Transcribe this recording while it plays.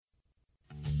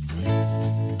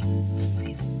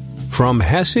From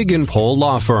Hessig Pohl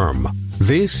Law Firm,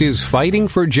 this is Fighting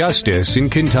for Justice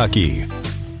in Kentucky.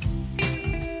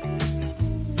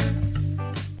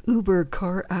 Uber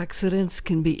car accidents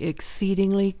can be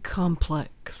exceedingly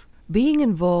complex. Being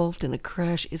involved in a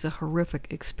crash is a horrific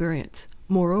experience.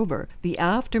 Moreover, the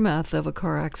aftermath of a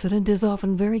car accident is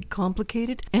often very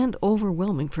complicated and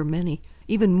overwhelming for many.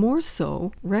 Even more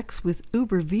so, wrecks with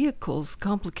Uber vehicles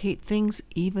complicate things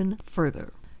even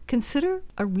further. Consider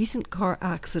a recent car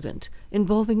accident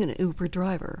involving an Uber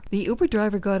driver. The Uber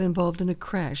driver got involved in a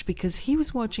crash because he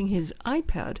was watching his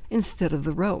iPad instead of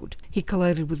the road. He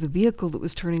collided with a vehicle that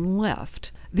was turning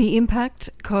left. The impact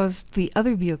caused the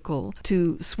other vehicle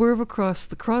to swerve across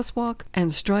the crosswalk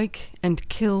and strike and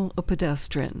kill a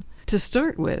pedestrian. To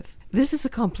start with, this is a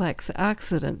complex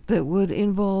accident that would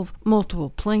involve multiple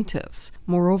plaintiffs.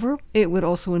 Moreover, it would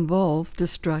also involve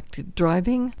distracted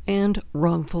driving and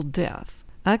wrongful death.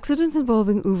 Accidents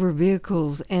involving Uber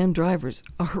vehicles and drivers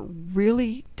are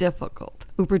really difficult.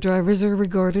 Uber drivers are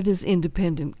regarded as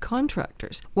independent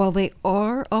contractors. While they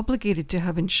are obligated to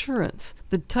have insurance,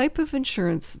 the type of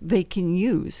insurance they can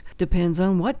use depends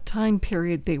on what time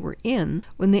period they were in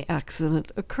when the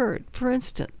accident occurred. For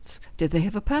instance, did they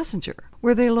have a passenger?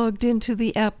 Were they logged into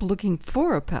the app looking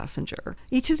for a passenger?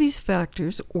 Each of these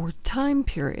factors or time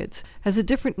periods has a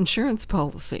different insurance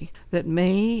policy that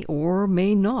may or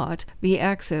may not be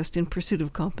accessed in pursuit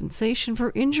of compensation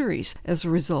for injuries as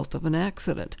a result of an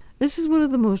accident. This is one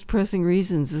of the most pressing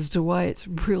reasons as to why it's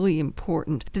really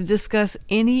important to discuss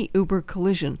any Uber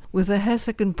collision with a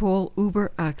Hessig Pohl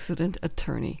Uber accident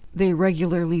attorney. They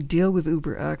regularly deal with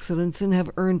Uber accidents and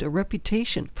have earned a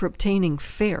reputation for obtaining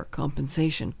fair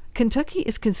compensation. Kentucky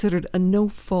is considered a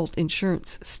no-fault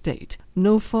insurance state.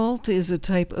 No-fault is a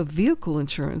type of vehicle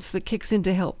insurance that kicks in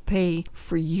to help pay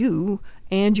for you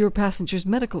and your passenger's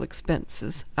medical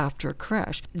expenses after a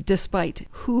crash, despite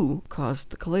who caused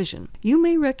the collision. You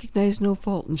may recognize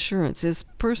no-fault insurance as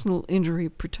personal injury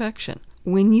protection.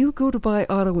 When you go to buy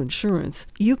auto insurance,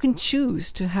 you can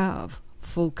choose to have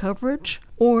full coverage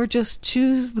or just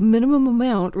choose the minimum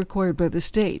amount required by the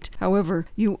state. However,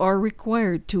 you are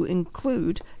required to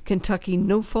include Kentucky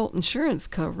no-fault insurance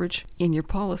coverage in your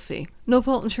policy.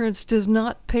 No-fault insurance does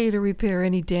not pay to repair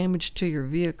any damage to your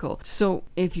vehicle. So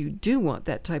if you do want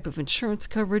that type of insurance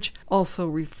coverage, also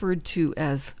referred to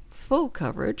as full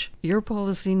coverage, your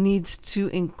policy needs to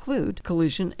include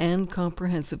collision and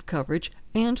comprehensive coverage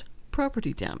and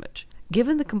property damage.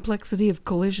 Given the complexity of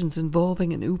collisions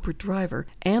involving an Uber driver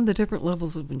and the different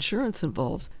levels of insurance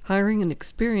involved, hiring an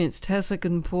experienced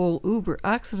Hessig Pohl Uber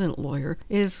accident lawyer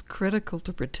is critical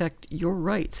to protect your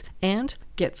rights and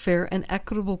get fair and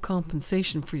equitable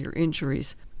compensation for your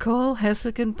injuries. Call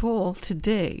Hessig Pohl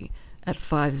today at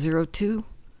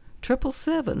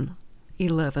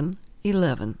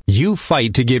 502-777-1111. You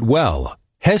fight to get well.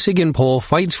 Hessig Pohl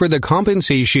fights for the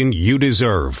compensation you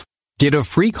deserve. Get a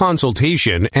free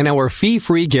consultation and our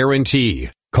fee-free guarantee.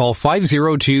 Call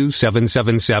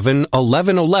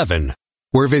 502-777-1111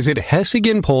 or visit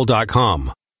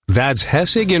HessigandPohl.com. That's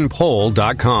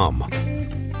HessigandPohl.com.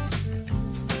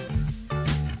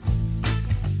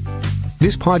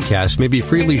 This podcast may be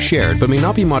freely shared but may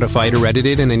not be modified or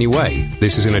edited in any way.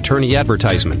 This is an attorney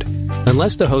advertisement.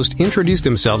 Unless the host introduced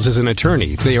themselves as an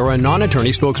attorney, they are a non-attorney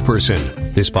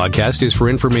spokesperson. This podcast is for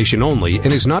information only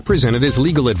and is not presented as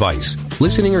legal advice.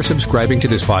 Listening or subscribing to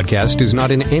this podcast does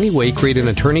not in any way create an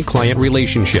attorney-client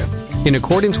relationship. In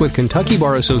accordance with Kentucky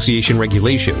Bar Association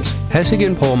regulations,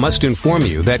 Hessig Pohl must inform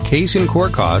you that case and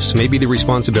court costs may be the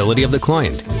responsibility of the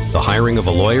client. The hiring of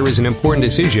a lawyer is an important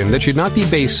decision that should not be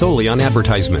based solely on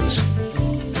advertisements.